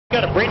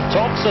Got to Brent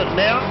Thompson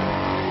now,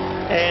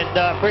 and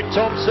Brent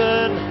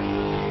Thompson,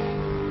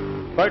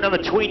 boat number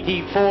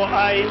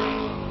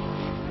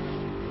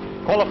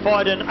 24A,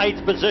 qualified in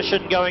 8th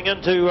position going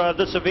into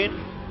this event,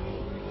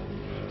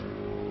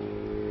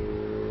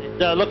 and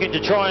looking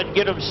to try and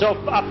get himself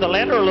up the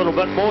ladder a little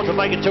bit more to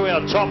make it to our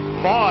top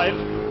 5.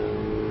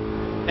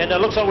 And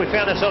it looks like we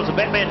found ourselves a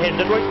Batman hat,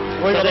 didn't we?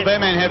 We got the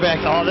Batman hat back.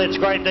 Oh, that's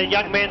great. The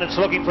young man that's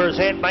looking for his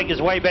hat, make his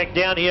way back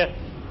down here,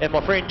 and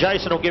my friend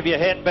Jason will give you a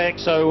hat back.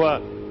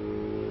 So.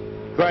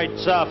 Great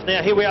stuff.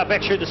 Now here we are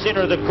back through the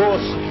centre of the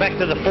course, back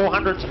to the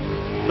 400s. A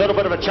little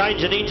bit of a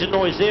change in engine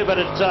noise there, but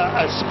it's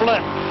a split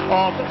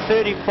of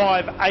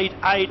 35.88,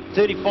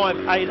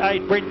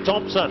 35.88, Brent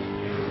Thompson.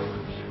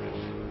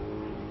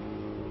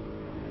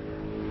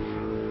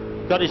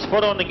 Got his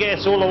foot on the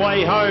gas all the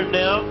way home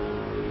now.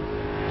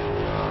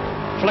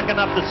 Flicking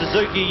up the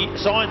Suzuki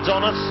signs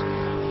on us.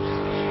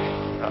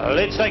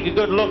 Let's take a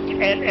good look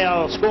at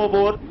our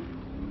scoreboard.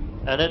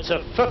 And it's a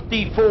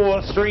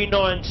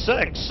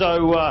 54.396,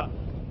 so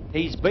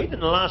he's beaten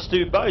the last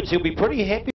 2 boats. He'll be pretty happy.